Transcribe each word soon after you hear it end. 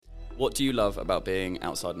What do you love about being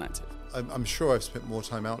outside and active? I'm sure I've spent more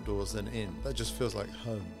time outdoors than in. That just feels like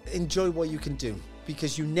home. Enjoy what you can do,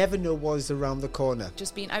 because you never know what is around the corner.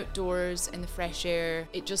 Just being outdoors in the fresh air,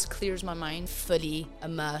 it just clears my mind. Fully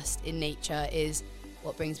immersed in nature is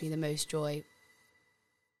what brings me the most joy.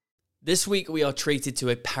 This week we are treated to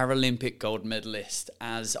a Paralympic gold medalist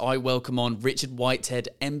as I welcome on Richard Whitehead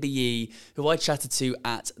MBE, who I chatted to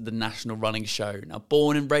at the National Running Show. Now,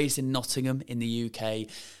 born and raised in Nottingham in the UK,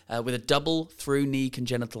 with a double through knee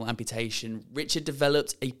congenital amputation, Richard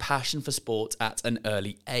developed a passion for sport at an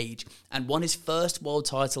early age and won his first world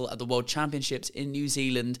title at the World Championships in New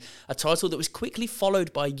Zealand, a title that was quickly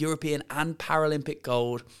followed by European and Paralympic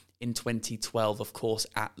gold in 2012, of course,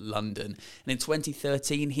 at London. And in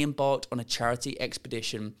 2013, he embarked on a charity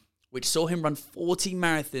expedition which saw him run 40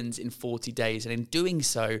 marathons in 40 days. And in doing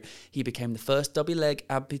so, he became the first double-leg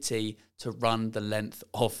amputee to run the length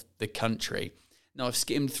of the country. Now, I've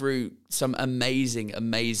skimmed through some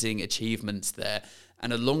amazing achievements there.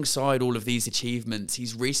 And alongside all of these achievements,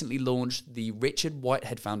 he's recently launched the Richard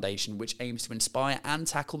Whitehead Foundation, which aims to inspire and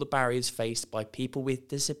tackle the barriers faced by people with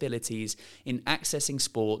disabilities in accessing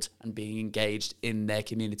sport and being engaged in their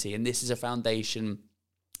community. And this is a foundation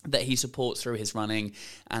that he supports through his running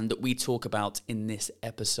and that we talk about in this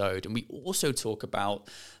episode. And we also talk about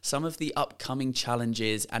some of the upcoming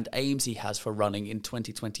challenges and aims he has for running in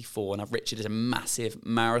 2024. Now, Richard is a massive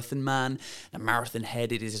marathon man, a marathon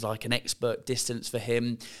head. It is like an expert distance for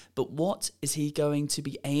him. But what is he going to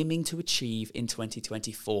be aiming to achieve in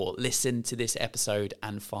 2024? Listen to this episode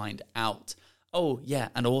and find out. Oh, yeah,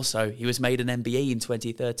 and also he was made an MBE in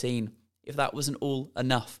 2013, if that wasn't all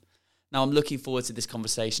enough. Now, I'm looking forward to this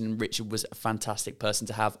conversation. Richard was a fantastic person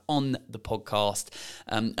to have on the podcast.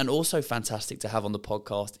 And also fantastic to have on the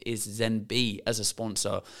podcast is ZenB as a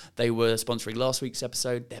sponsor. They were sponsoring last week's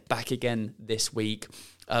episode. They're back again this week.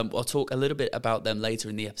 I'll talk a little bit about them later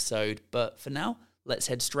in the episode. But for now, let's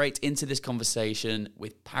head straight into this conversation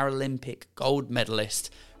with Paralympic gold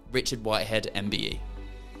medalist Richard Whitehead MBE.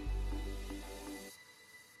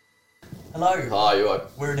 Hello. Hi, you alright?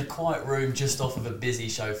 We're in a quiet room just off of a busy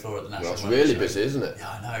show floor at the National That's Running really Show. busy, isn't it? Yeah,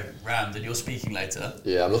 I know. Rammed, and you're speaking later.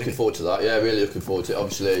 Yeah, I'm looking forward to that. Yeah, really looking forward to it.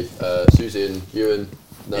 Obviously, Susie and Ewan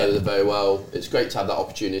know them very well. It's great to have that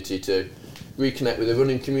opportunity to reconnect with the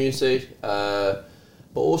running community, but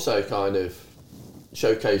also kind of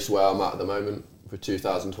showcase where I'm at the moment for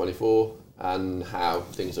 2024 and how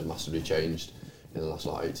things have massively changed in the last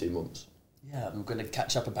 18 months. Yeah, we're going to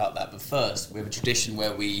catch up about that. But first, we have a tradition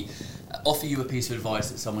where we offer you a piece of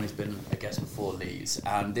advice that someone who's been a guest before leaves.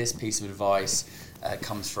 And this piece of advice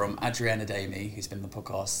comes from Adriana Damey, who's been on the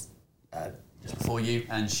podcast just before you.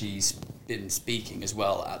 And she's been speaking as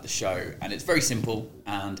well at the show. And it's very simple,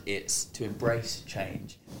 and it's to embrace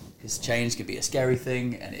change. Because change can be a scary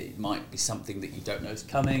thing, and it might be something that you don't know is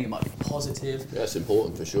coming. It might be positive. Yeah, it's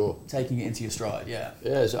important for sure. Taking it into your stride, yeah.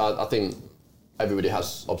 Yeah, so I think everybody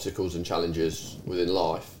has obstacles and challenges within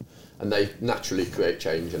life, and they naturally create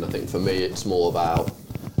change. And I think for me, it's more about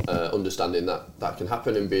understanding that can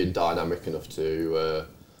happen and being dynamic enough to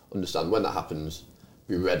understand when that happens,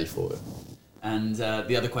 be ready for it. And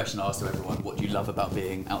the other question I asked to everyone: what do you love about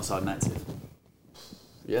being outside and active?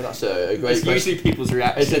 Yeah, that's a great it's question. Usually people's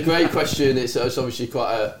reaction. It's a great question. It's obviously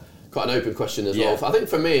quite an open question as well. I think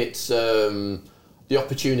for me, it's the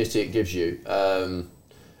opportunity it gives you.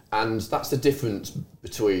 And that's the difference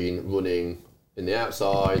between running in the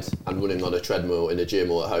outside and running on a treadmill in a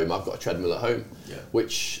gym or at home. I've got a treadmill at home,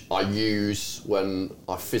 which I use when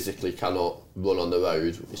I physically cannot run on the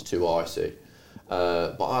road. It's too icy.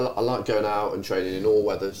 But I like going out and training in all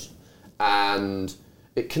weathers. And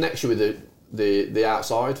it connects you with the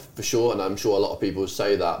outside, for sure. And I'm sure a lot of people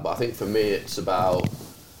say that. But I think for me, it's about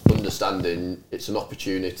understanding it's an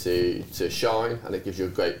opportunity to shine, and it gives you a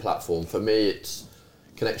great platform. For me, it's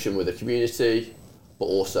connection with the community, but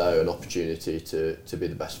also an opportunity to be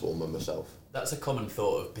the best form of myself. That's a common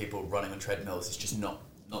thought of people running on treadmills. It's just not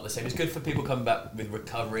the same. It's good for people coming back with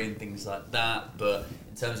recovery and things like that, but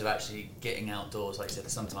in terms of actually getting outdoors, like I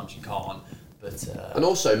said, sometimes you can't. But and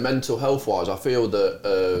also mental health wise, I feel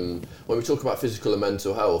that when we talk about physical and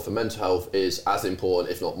mental health is as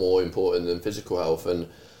important, if not more important, than physical health. And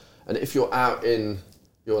if you're out in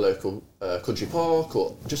your local country park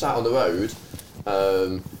or just out on the road,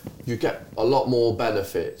 you get a lot more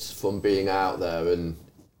benefits from being out there. And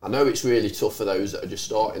I know it's really tough for those that are just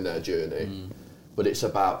starting their journey, but it's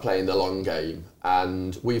about playing the long game.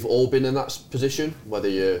 And we've all been in that position, whether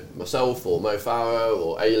you're myself or Mo Farah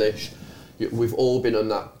or Ailish, we've all been in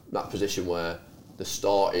that position where the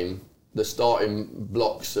starting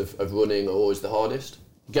blocks of running are always the hardest.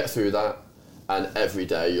 Get through that, and every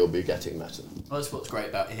day you'll be getting better. Well, that's what's great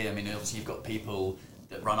about here. I mean, obviously you've got people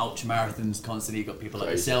that run ultra marathons constantly. You've got people like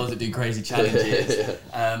yourselves that do crazy challenges.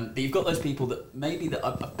 But you've got those people that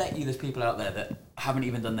I bet you there's people out there that haven't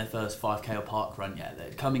even done their first 5K or park run yet.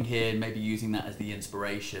 They're coming here and maybe using that as the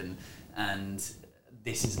inspiration, and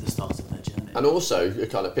this is the start of their journey. And also you're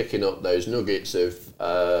kind of picking up those nuggets of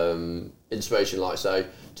inspiration, like say,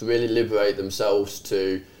 to really liberate themselves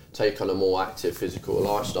to take on a more active physical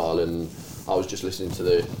lifestyle. And I was just listening to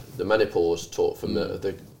the menopause talk from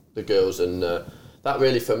the girls, and that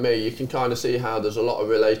really, for me, you can kind of see how there's a lot of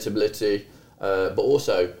relatability, but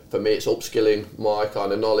also for me it's upskilling my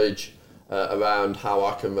kind of knowledge around how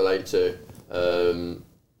I can relate to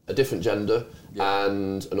a different gender,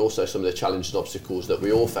 and also some of the challenges and obstacles that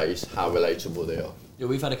we all face, how relatable they are. Yeah,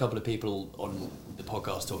 we've had a couple of people on the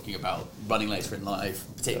podcast talking about running later in life,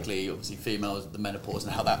 particularly obviously females, the menopause,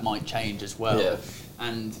 and how that might change as well. Yeah.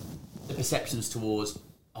 And the perceptions towards,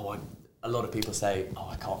 a lot of people say,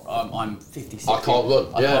 I can't, I'm 56. I can't run.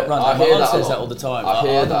 I can't run. My mum says that all the time. I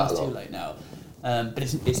hear that it's a lot. too late now. But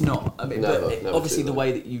it's not. I mean, Never obviously too the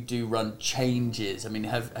late. way that you do run changes. I mean,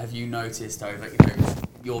 have you noticed over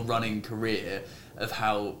your running career of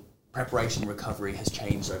how preparation and recovery has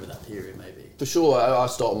changed over that period, maybe? For sure, I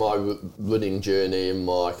started my running journey in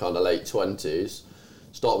my kind of late 20s.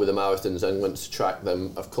 Started with the marathons, then went to track,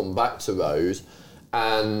 then I've come back to road.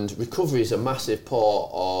 And recovery is a massive part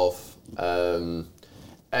of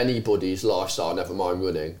anybody's lifestyle, never mind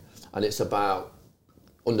running. And it's about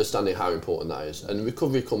understanding how important that is. And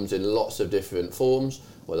recovery comes in lots of different forms,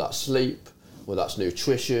 whether that's sleep, whether that's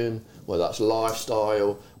nutrition, whether that's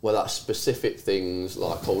lifestyle, whether that's specific things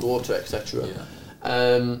like cold water, etc.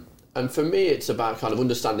 And for me, it's about kind of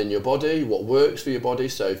understanding your body, what works for your body.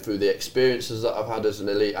 So through the experiences that I've had as an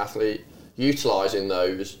elite athlete, utilising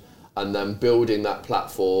those, and then building that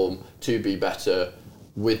platform to be better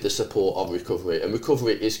with the support of recovery. And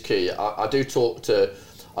recovery is key. I do talk to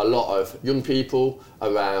a lot of young people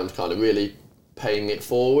around kind of really paying it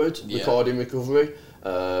forward regarding recovery.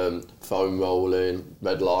 Foam rolling,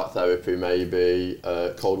 red light therapy maybe,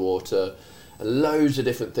 cold water, and loads of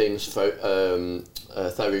different things, Theraguns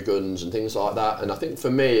and things like that. And I think for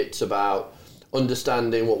me it's about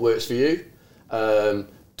understanding what works for you.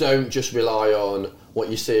 Don't just rely on what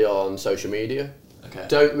you see on social media. Okay.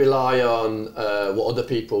 Don't rely on what other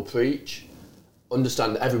people preach.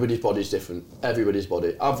 Understand that everybody's body is different. Everybody's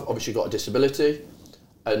body. I've obviously got a disability,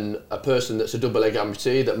 and a person that's a double leg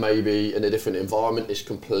amputee that may be in a different environment is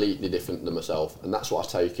completely different than myself. And that's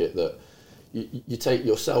what I take it, that you take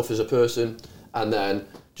yourself as a person, and then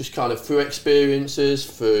just kind of through experiences,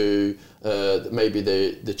 through maybe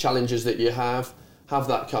the challenges that you have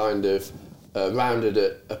that kind of rounded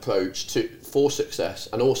approach for success,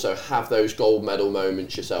 and also have those gold medal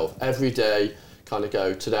moments yourself. Every day, kind of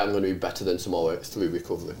go, today I'm going to be better than tomorrow through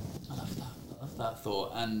recovery. I love that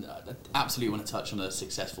thought, and I absolutely want to touch on a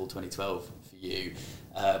successful 2012 for you,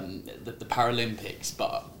 the Paralympics,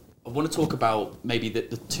 but I want to talk about maybe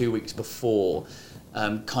the 2 weeks before,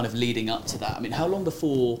 kind of leading up to that. I mean, how long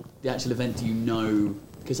before the actual event do you know?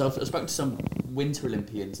 Because I've spoken to some Winter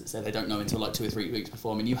Olympians that say they don't know until like 2 or 3 weeks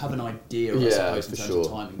before. I mean, you have an idea, I suppose, in terms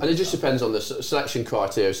of timing. And it just depends on the selection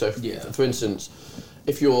criteria. So, for instance,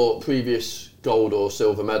 if you're previous gold or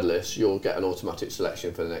silver medalist, you'll get an automatic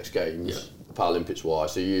selection for the next games, Paralympics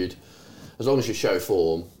wise. So as long as you show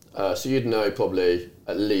form, so you'd know probably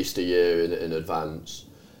at least a year in advance.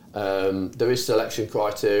 There is selection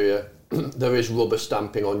criteria. There is rubber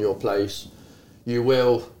stamping on your place. You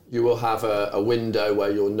will have a window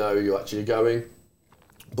where you'll know you're actually going.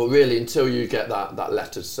 But really, until you get that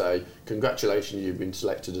letter to say, congratulations, you've been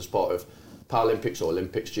selected as part of Paralympics or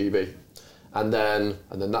Olympics GB. And then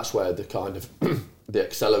that's where the kind of the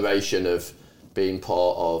acceleration of being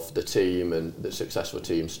part of the team and the successful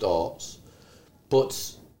team starts.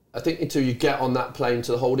 But I think until you get on that plane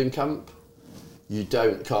to the holding camp, you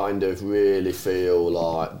don't kind of really feel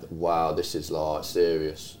like, wow, this is like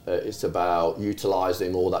serious. It's about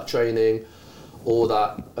utilising all that training, all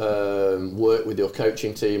that work with your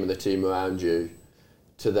coaching team and the team around you,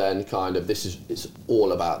 to then kind of, it's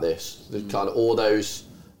all about this. There's kind of all those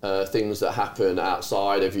things that happen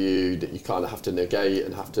outside of you that you kind of have to negate,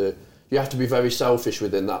 and you have to be very selfish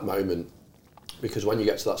within that moment, because when you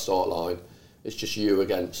get to that start line, it's just you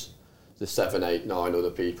against the 7, 8, 9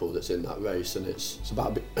 other people that's in that race, and it's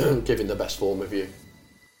about giving the best form of you.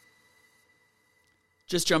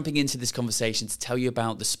 Just jumping into this conversation to tell you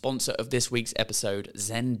about the sponsor of this week's episode,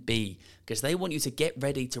 Zen B, because they want you to get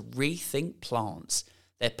ready to rethink plants.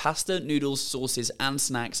 Their pasta, noodles, sauces, and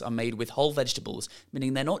snacks are made with whole vegetables,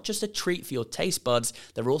 meaning they're not just a treat for your taste buds,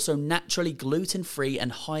 they're also naturally gluten-free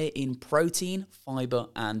and higher in protein, fibre,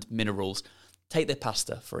 and minerals. Take their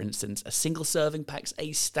pasta, for instance. A single serving packs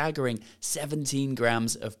a staggering 17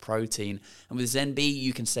 grams of protein. And with ZenB,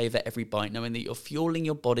 you can savor every bite, knowing that you're fueling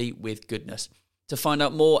your body with goodness. To find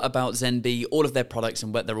out more about ZenB, all of their products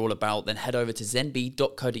and what they're all about, then head over to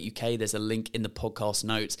zenb.co.uk. There's a link in the podcast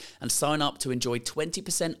notes, and sign up to enjoy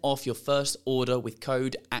 20% off your first order with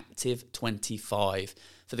code ACTIVE25.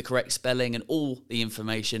 For the correct spelling and all the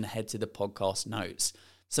information, head to the podcast notes.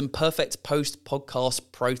 Some perfect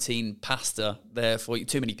post-podcast protein pasta there for you.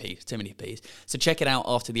 Too many P's. So check it out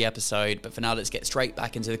after the episode. But for now, let's get straight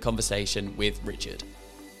back into the conversation with Richard.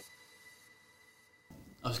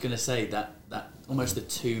 I was going to say that almost the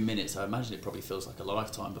 2 minutes, I imagine it probably feels like a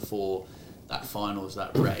lifetime before that finals,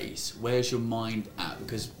 that race. Where's your mind at?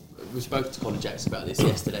 Because we spoke to Colin Jackson about this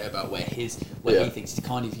yesterday, about where he thinks it's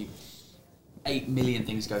kind of 8 million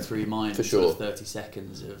things go through your mind for in sure. sort of 30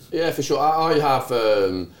 seconds of... Yeah, for sure. I have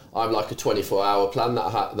like a 24-hour plan that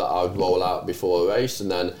I would roll out before a race,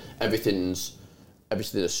 and then everything's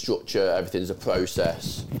a structure, everything's a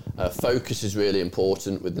process. Focus is really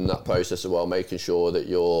important within that process as well, making sure that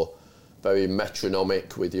you're very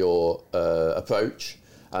metronomic with your approach.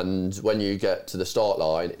 And when you get to the start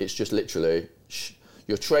line, it's just literally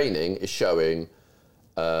your training is showing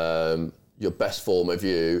your best form of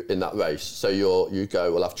you in that race. So you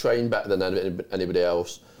go, well, I've trained better than anybody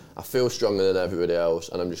else, I feel stronger than everybody else,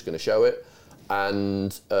 and I'm just going to show it.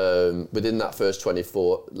 And within that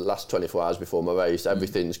last 24 hours before my race,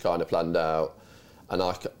 everything's kind of planned out. And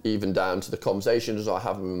even down to the conversations I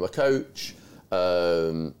have with my coach,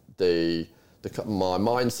 my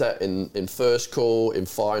mindset in first call, in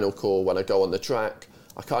final call, when I go on the track,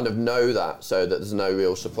 I kind of know that, so that there's no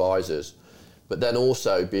real surprises. But then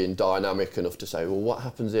also being dynamic enough to say, well, what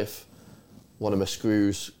happens if one of my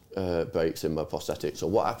screws breaks in my prosthetics, or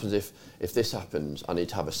what happens if this happens? I need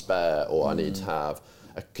to have a spare, or I need to have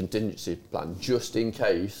a contingency plan just in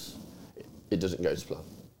case it doesn't go to plan.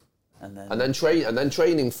 And then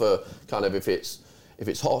training for kind of if it's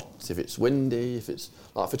hot, if it's windy, if it's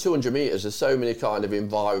like for 200 meters, there's so many kind of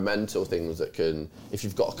environmental things that can, if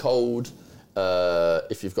you've got a cold,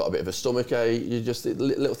 if you've got a bit of a stomach ache, you just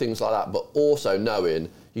little things like that. But also knowing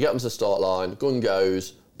you get onto the start line, gun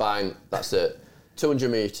goes, bang, that's it. 200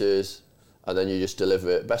 meters, and then you just deliver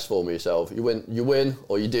it. Best form of yourself. You win,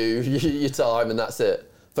 or you do your time, and that's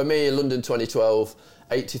it. For me, London 2012,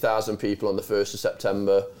 80,000 people on the 1st of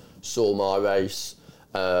September saw my race.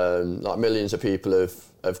 Like millions of people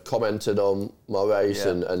have commented on my race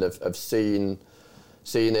and have seen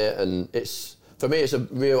it, and for me it's a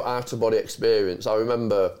real out of body experience. I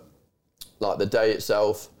remember like the day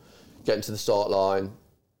itself, getting to the start line,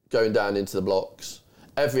 going down into the blocks.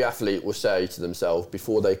 Every athlete will say to themselves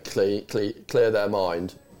before they clear their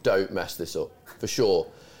mind, don't mess this up, for sure.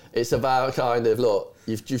 It's about kind of, look,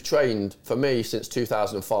 you've trained, for me, since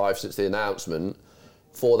 2005, since the announcement,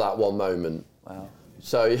 for that one moment. Wow.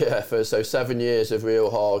 So yeah, so 7 years of real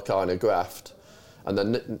hard kind of graft, and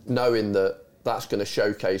then knowing that that's going to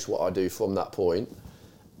showcase what I do from that point,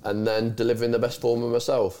 and then delivering the best form of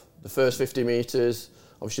myself. The first 50 metres,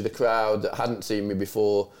 obviously the crowd that hadn't seen me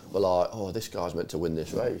before were like, oh, this guy's meant to win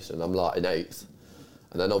this race, and I'm like in 8th.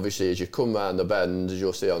 And then obviously as you come round the bend, as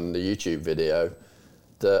you'll see on the YouTube video,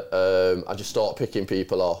 that I just start picking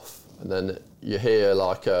people off, and then you hear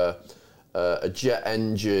like a jet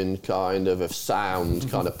engine kind of sound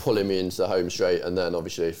kind of pulling me into the home straight, and then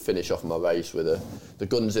obviously finish off my race with the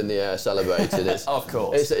guns in the air celebrating. Of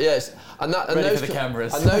course. Yes, and Ready for the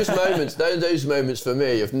cameras. And those moments for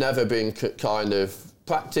me have never been kind of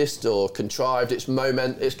practiced or contrived. It's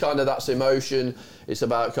kind of that's emotion. It's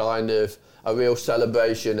about kind of a real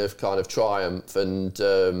celebration of kind of triumph, and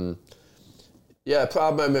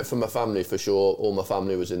proud moment for my family for sure. All my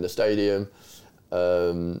family was in the stadium.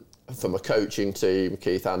 From a coaching team,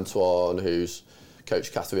 Keith Antoine, who's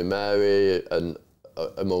coached Catherine Mary, and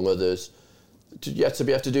among others, to be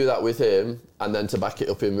able to do that with him, and then to back it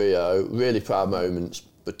up in Rio, really proud moments.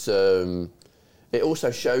 But it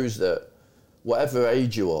also shows that whatever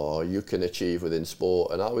age you are, you can achieve within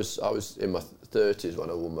sport. And I was in my 30s when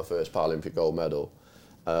I won my first Paralympic gold medal,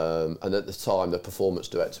 and at the time, the performance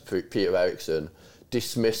director Peter Eriksson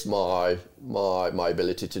dismissed my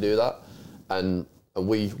ability to do that, and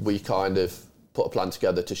we kind of put a plan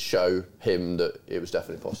together to show him that it was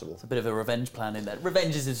definitely possible. It's a bit of a revenge plan in there.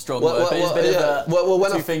 Revenge is a strong word, but it's a bit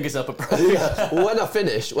of a two fingers up approach. Yeah. Well, when I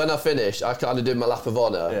finished, I kind of did my lap of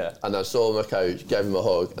honour, and I saw my coach, gave him a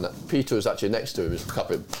hug, and Peter was actually next to him, just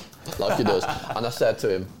clapping like he does, and I said to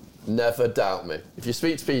him, never doubt me. If you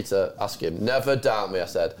speak to Peter, ask him, never doubt me, I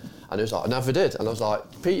said. And he was like, I never did. And I was like,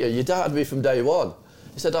 Peter, you doubted me from day one.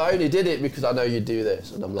 He said, I only did it because I know you'd do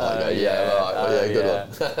this. And I'm like, good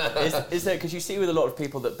one. Is there, because you see with a lot of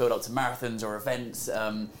people that build up to marathons or events,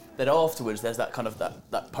 that afterwards there's that kind of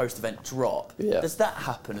that post-event drop. Yeah. Does that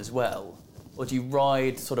happen as well? Or do you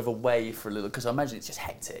ride sort of away for a little, because I imagine it's just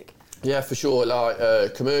hectic. Yeah, for sure,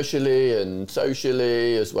 like commercially and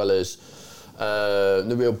socially, as well as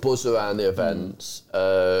the real buzz around the events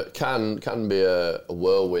can be a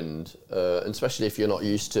whirlwind, and especially if you're not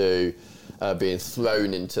used to being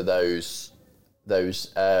thrown into those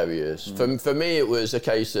areas. For me, it was a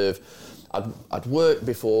case of I'd worked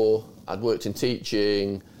before, I'd worked in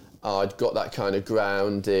teaching, I'd got that kind of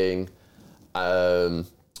grounding,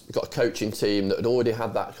 got a coaching team that had already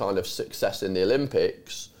had that kind of success in the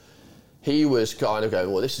Olympics. He was kind of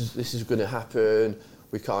going, well, this is going to happen.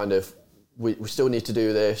 We still need to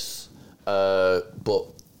do this, but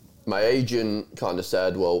my agent kind of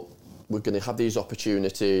said, well, we're going to have these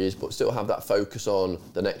opportunities, but still have that focus on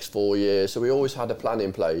the next 4 years. So we always had a plan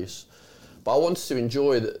in place. But I wanted to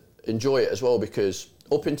enjoy it as well, because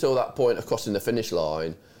up until that point of crossing the finish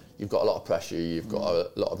line, you've got a lot of pressure, you've got a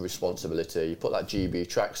lot of responsibility. You put that GB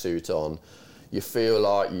tracksuit on, you feel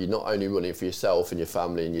like you're not only running for yourself and your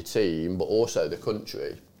family and your team, but also the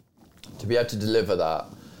country. To be able to deliver that,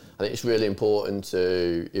 I think it's really important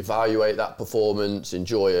to evaluate that performance,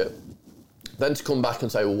 enjoy it, then to come back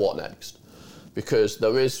and say, well, what next? Because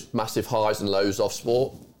there is massive highs and lows of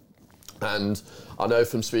sport. And I know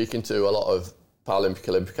from speaking to a lot of Paralympic,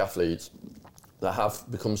 Olympic athletes that have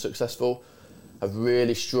become successful, have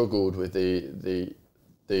really struggled with the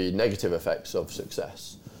negative effects of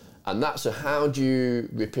success. And that's how do you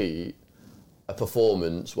repeat a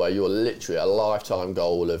performance where you're literally a lifetime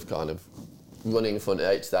goal of kind of running in front of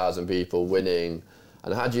 80,000 people, winning,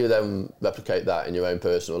 and how do you then replicate that in your own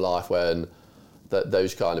personal life when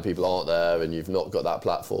those kind of people aren't there and you've not got that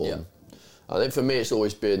platform? Yeah. I think for me it's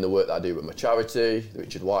always been the work that I do with my charity, the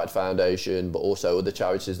Richard Whitehead Foundation, but also other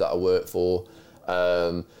charities that I work for,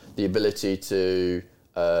 the ability to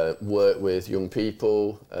work with young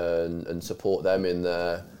people and support them in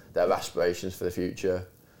their aspirations for the future,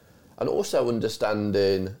 and also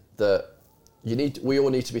understanding that we all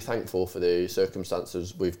need to be thankful for the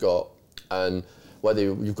circumstances we've got, and whether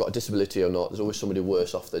you've got a disability or not, there's always somebody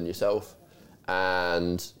worse off than yourself.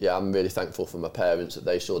 And yeah, I'm really thankful for my parents that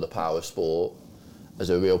they saw the power of sport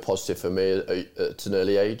as a real positive for me at an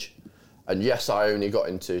early age. And yes, I only got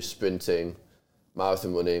into sprinting,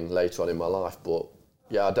 marathon running later on in my life, but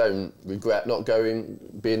yeah, I don't regret not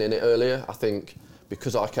being in it earlier. I think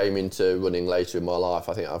because I came into running later in my life,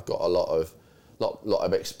 I think I've got a lot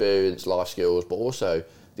of experience, life skills, but also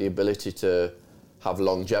the ability to have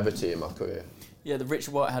longevity in my career. Yeah, the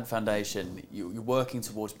Richard Whitehead Foundation, you're working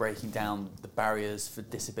towards breaking down the barriers for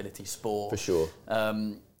disability sport. For sure.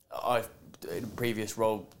 I've, in a previous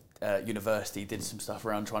role at university, did some stuff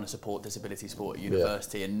around trying to support disability sport at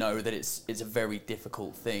university, and know that it's a very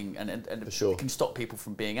difficult thing, and for sure. It can stop people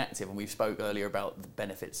from being active. And we spoke earlier about the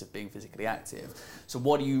benefits of being physically active. So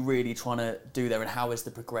what are you really trying to do there, and how is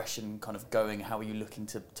the progression kind of going? How are you looking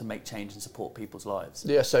to make change and support people's lives?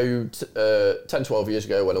 Yeah, so 10, 12 years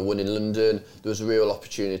ago when I won in London, there was a real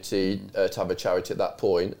opportunity to have a charity at that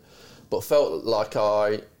point, but felt like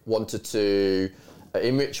I wanted to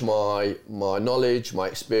enrich my knowledge, my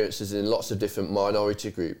experiences in lots of different minority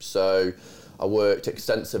groups. So I worked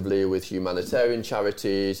extensively with humanitarian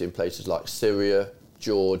charities in places like Syria,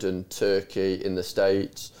 Jordan, Turkey, in the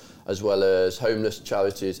States, as well as homeless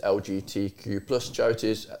charities, LGBTQ plus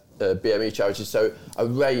charities, BME charities, so a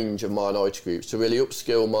range of minority groups to really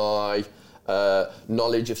upskill my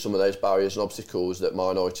knowledge of some of those barriers and obstacles that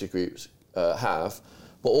minority groups have,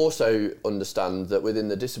 but also understand that within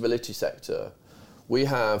the disability sector, we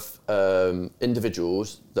have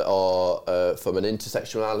individuals that are from an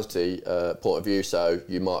intersectionality point of view, so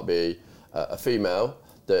you might be a female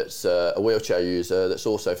that's a wheelchair user that's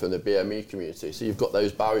also from the BME community. So you've got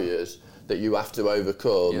those barriers that you have to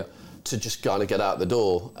overcome to just kind of get out the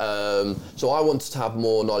door. So I wanted to have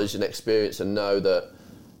more knowledge and experience and know that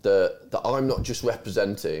I'm not just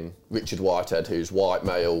representing Richard Whitehead, who's white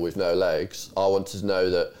male with no legs. I wanted to know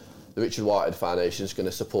that the Richard Whitehead Foundation is going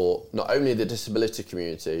to support not only the disability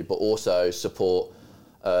community, but also support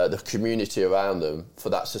the community around them for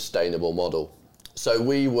that sustainable model. So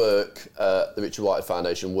we work, the Richard Whitehead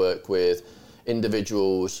Foundation work with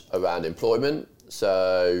individuals around employment,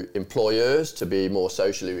 so employers to be more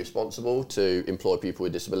socially responsible, to employ people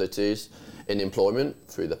with disabilities in employment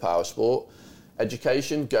through the power of sport.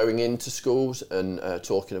 Education, going into schools and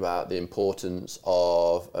talking about the importance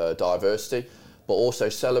of diversity, but also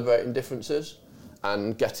celebrating differences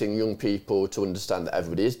and getting young people to understand that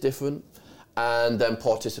everybody is different. And then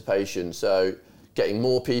participation, so getting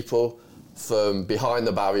more people from behind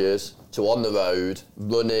the barriers to on the road,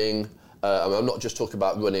 running. I'm not just talking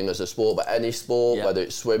about running as a sport, but any sport, whether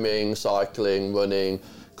it's swimming, cycling, running,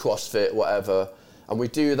 CrossFit, whatever. And we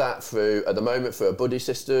do that through, at the moment, through a buddy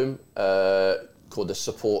system called the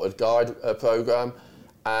Supported Guide programme.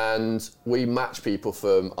 And we match people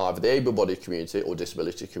from either the able-bodied community or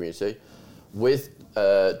disability community with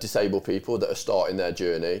disabled people that are starting their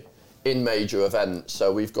journey in major events.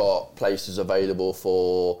 So we've got places available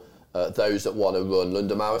for those that want to run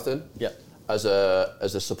London Marathon as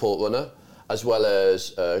a support runner, as well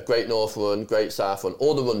as Great North Run, Great South Run,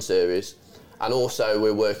 all the run series. And also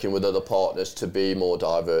we're working with other partners to be more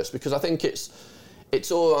diverse, because I think it's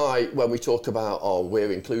all right when we talk about, oh,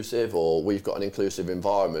 we're inclusive or we've got an inclusive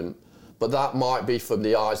environment, but that might be from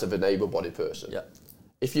the eyes of an able-bodied person.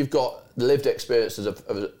 If you've got lived experience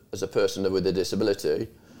as a person with a disability,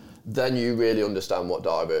 then you really understand what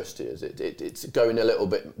diversity is. It's going a little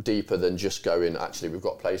bit deeper than just going, actually, we've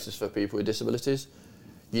got places for people with disabilities.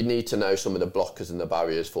 You need to know some of the blockers and the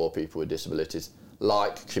barriers for people with disabilities,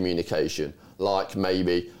 like communication, like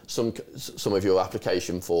maybe some of your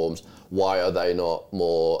application forms, why are they not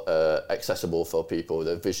more accessible for people with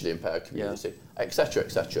a visually impaired community, etc.,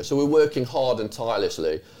 etc. So we're working hard and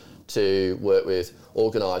tirelessly to work with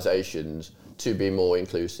organisations to be more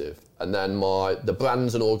inclusive. And then the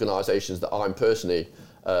brands and organisations that I'm personally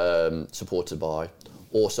supported by,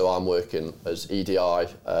 also I'm working as EDI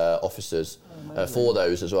officers for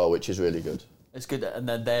those as well, which is really good. It's good, and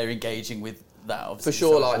then they're engaging with that, obviously. For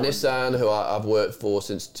sure, like Nissan, who I've worked for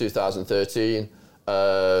since 2013,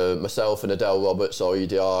 myself and Adele Roberts are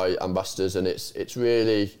EDI ambassadors, and it's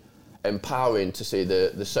really empowering to see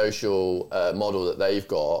the social model that they've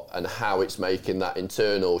got and how it's making that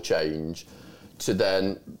internal change to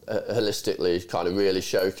then holistically kind of really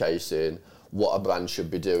showcasing what a brand should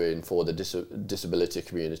be doing for the disability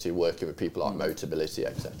community, working with people like Motability,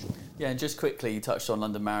 etc. Yeah, and just quickly, you touched on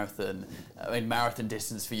London Marathon. I mean, marathon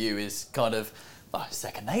distance for you is kind of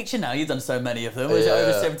second nature now. You've done so many of them. Is it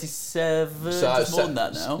over 77? So, it's more than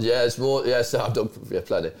that now. Yeah, it's more. Yeah, so I've done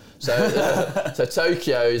plenty. So, so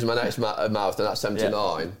Tokyo is my next marathon. That's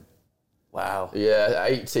 79. Yeah. Wow. Yeah,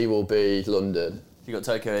 80 will be London. You got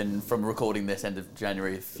Tokyo in from recording this end of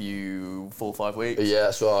January, 4 or 5 weeks. Yeah,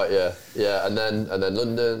 that's right. Yeah, and then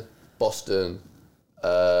London, Boston.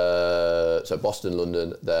 So Boston,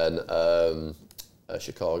 London, then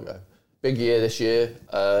Chicago. Big year this year.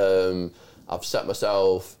 I've set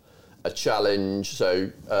myself a challenge.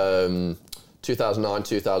 So 2009,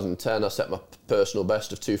 2010, I set my personal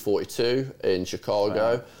best of 2:42 in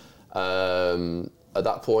Chicago. Wow. At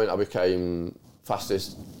that point, I became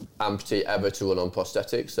fastest amputee ever to run on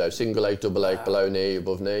prosthetics. So single leg, double leg, below knee,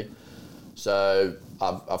 above knee. So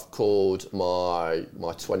I've called my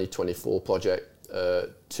 2024 project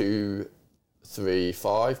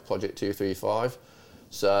 235, Project 235.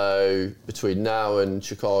 So between now and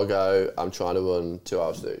Chicago, I'm trying to run 2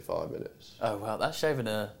 hours 35 minutes. Oh wow, that's shaving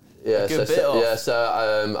a good bit off. Yeah,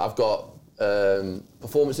 so I've got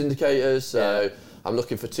performance indicators. So I'm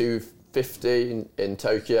looking for 250 in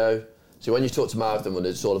Tokyo. So when you talk to marathon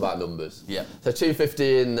runners, it's all about numbers. Yeah. So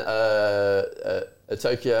 250 in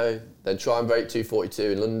Tokyo, then try and break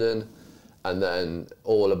 242 in London, and then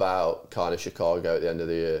all about kind of Chicago at the end of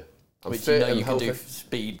the year. Which you know you can do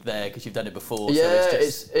speed there because you've done it before. Yeah, so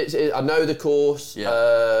it's I know the course.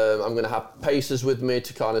 Yeah. I'm going to have pacers with me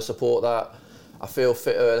to kind of support that. I feel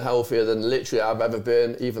fitter and healthier than literally I've ever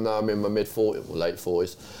been, even though I'm in my mid-40s, well, late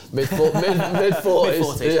 40s,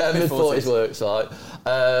 mid-40s. Yeah, mid-40s works like.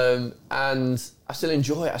 And I still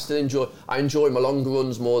enjoy it. I enjoy my longer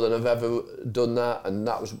runs more than I've ever done that, and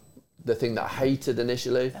that was the thing that I hated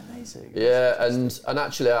initially. Amazing. Yeah, and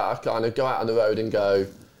actually I kind of go out on the road and go,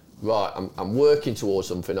 right, I'm working towards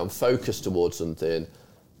something, I'm focused towards something,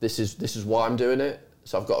 this is why I'm doing it,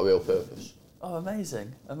 so I've got a real purpose. Oh,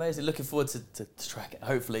 amazing. Looking forward to track it,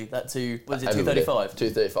 hopefully. That was it 235?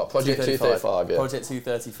 235, Project 235, yeah. Project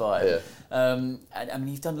 235. Yeah. And I mean,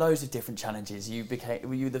 you've done loads of different challenges.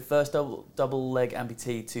 Were you the first double leg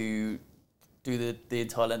amputee to do the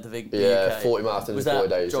entire length of the UK? Yeah, 40 marathons in 40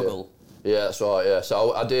 days. Was that joggle? Yeah, that's right, yeah.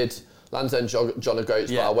 So I did Land's End, John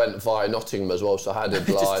O'Groats, but I went via Nottingham as well, so I had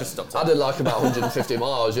like about 150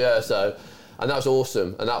 miles, so, and that was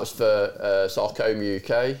awesome. And that was for Sarcoma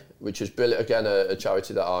UK, which is again a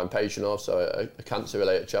charity that I'm patron of, so a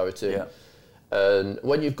cancer-related charity. Yeah. And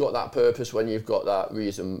when you've got that purpose, when you've got that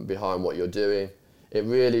reason behind what you're doing, it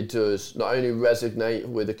really does not only resonate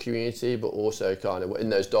with the community, but also kind of in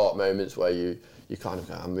those dark moments where you kind of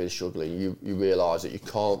go, I'm really struggling. You realise that you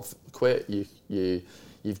can't quit.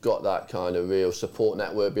 You've got that kind of real support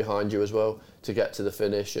network behind you as well to get to the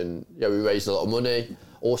finish. And we raised a lot of money.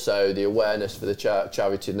 Also, the awareness for the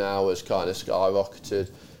charity now has kind of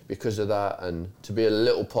skyrocketed because of that. And to be a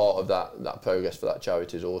little part of that progress for that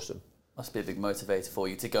charity is awesome. Must be a big motivator for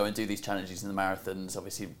you to go and do these challenges in the marathons.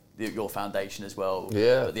 Obviously, your foundation as well.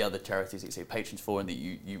 Yeah. But the other charities that you say patrons for and that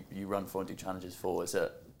you run for and do challenges for,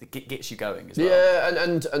 it gets you going as well. Yeah,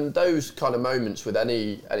 and those kind of moments with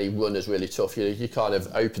any run is really tough. You kind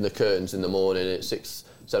of open the curtains in the morning at 6,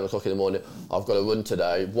 7 o'clock in the morning. I've got to run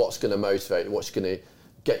today. What's going to motivate? What's going to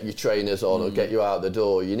get your trainers on or get you out the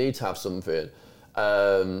door? You need to have something.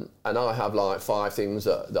 And I have like 5 things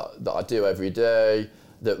that I do every day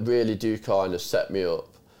that really do kind of set me up.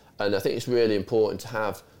 And I think it's really important to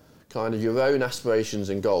have kind of your own aspirations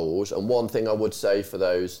and goals. And one thing I would say for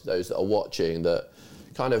those that are watching, that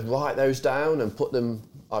kind of write those down and put them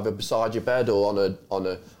either beside your bed or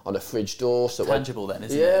on a fridge door. So tangible then,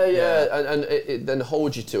 isn't it? Yeah. And it then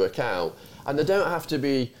holds you to account. And they don't have to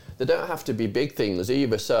be big things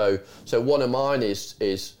either. So one of mine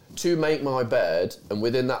is to make my bed, and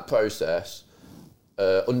within that process,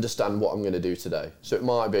 understand what I'm going to do today. So it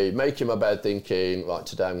might be making my bed thinking, like,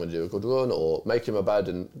 today I'm going to do a good run, or making my bed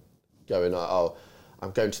and going, oh, I'm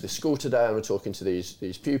going to this school today and I'm talking to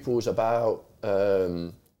these pupils about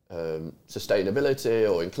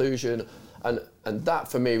sustainability or inclusion. And that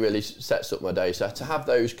for me really sets up my day. So to have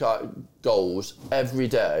those goals every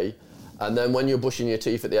day, and then when you're brushing your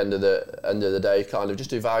teeth at the end of the day, kind of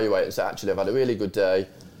just evaluate and say, actually, I've had a really good day.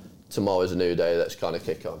 Tomorrow's a new day. Let's kind of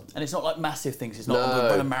kick on. And it's not like massive things. It's not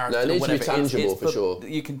run a marathon. No, it needs to be tangible for sure.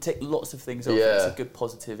 You can tick lots of things off. Yeah. It's a good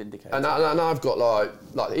positive indicator. And I've got like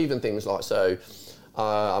even things like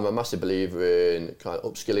I'm a massive believer in kind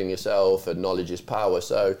of upskilling yourself, and knowledge is power.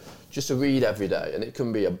 So just to read every day, and it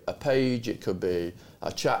can be a page, it could be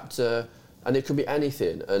a chapter, and it could be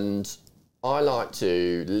anything. And I like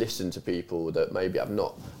to listen to people that maybe I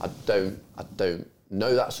don't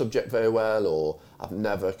know that subject very well, or I've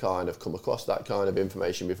never kind of come across that kind of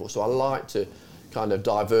information before. So I like to kind of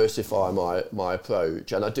diversify my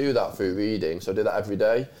approach, and I do that through reading. So I do that every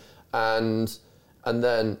day, and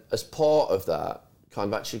then as part of that,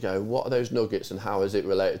 kind of actually go, what are those nuggets, and how is it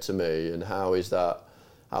related to me, and how is that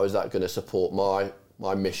going to support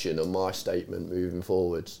my mission and my statement moving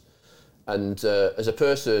forwards? And as a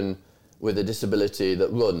person with a disability that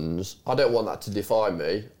runs, I don't want that to define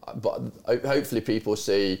me, but hopefully people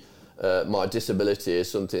see my disability as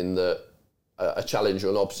something that, a challenge or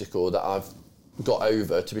an obstacle that I've got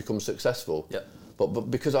over to become successful. Yep. But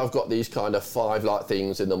because I've got these kind of 5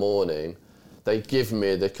 things in the morning, they give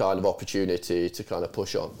me the kind of opportunity to kind of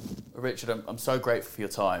push on. Richard, I'm so grateful for your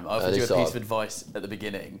time. I offered you a piece of advice at the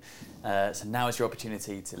beginning. So now is your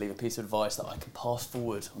opportunity to leave a piece of advice that I can pass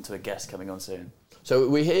forward onto a guest coming on soon. So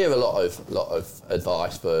we hear a lot of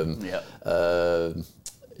advice from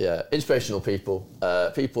inspirational people,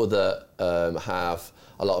 people that have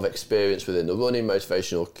a lot of experience within the running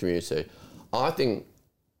motivational community. I think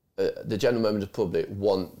the general members of the public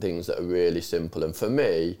want things that are really simple, and for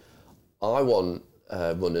me, I want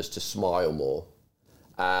runners to smile more.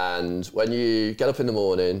 And when you get up in the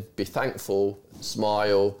morning, be thankful,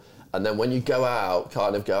 smile, and then when you go out,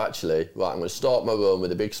 kind of go, actually, right, I'm going to start my run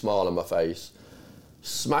with a big smile on my face,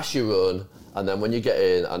 smash your run, and then when you get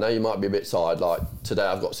in, I know you might be a bit tired, like today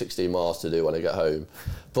I've got 16 miles to do when I get home,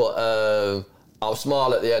 but I'll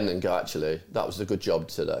smile at the end and go, actually, that was a good job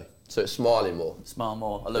today. So it's smiling more. Smile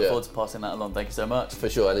more. I look forward to passing that along. Thank you so much. For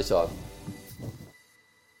sure, anytime.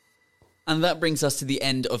 And that brings us to the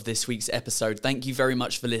end of this week's episode. Thank you very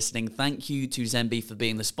much for listening. Thank you to Zenby for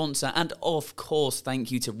being the sponsor. And of course,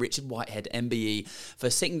 thank you to Richard Whitehead MBE for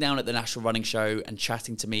sitting down at the National Running Show and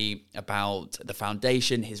chatting to me about the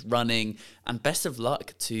foundation, his running, and best of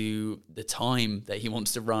luck to the time that he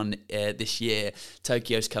wants to run this year.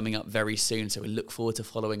 Tokyo's coming up very soon, so we look forward to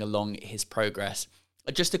following along his progress.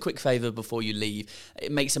 Just a quick favour before you leave.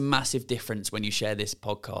 It makes a massive difference when you share this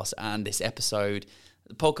podcast and this episode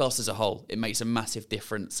the podcast as a whole, it makes a massive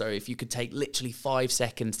difference. So if you could take literally 5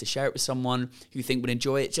 seconds to share it with someone who you think would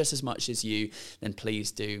enjoy it just as much as you, then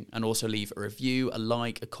please do. And also leave a review, a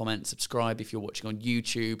like, a comment, subscribe if you're watching on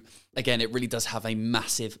YouTube. Again, it really does have a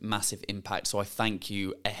massive, massive impact. So I thank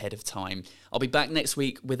you ahead of time. I'll be back next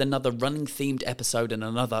week with another running themed episode and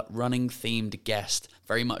another running themed guest.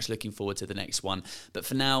 Very much looking forward to the next one. But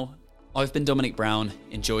for now, I've been Dominic Brown.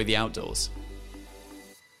 Enjoy the outdoors.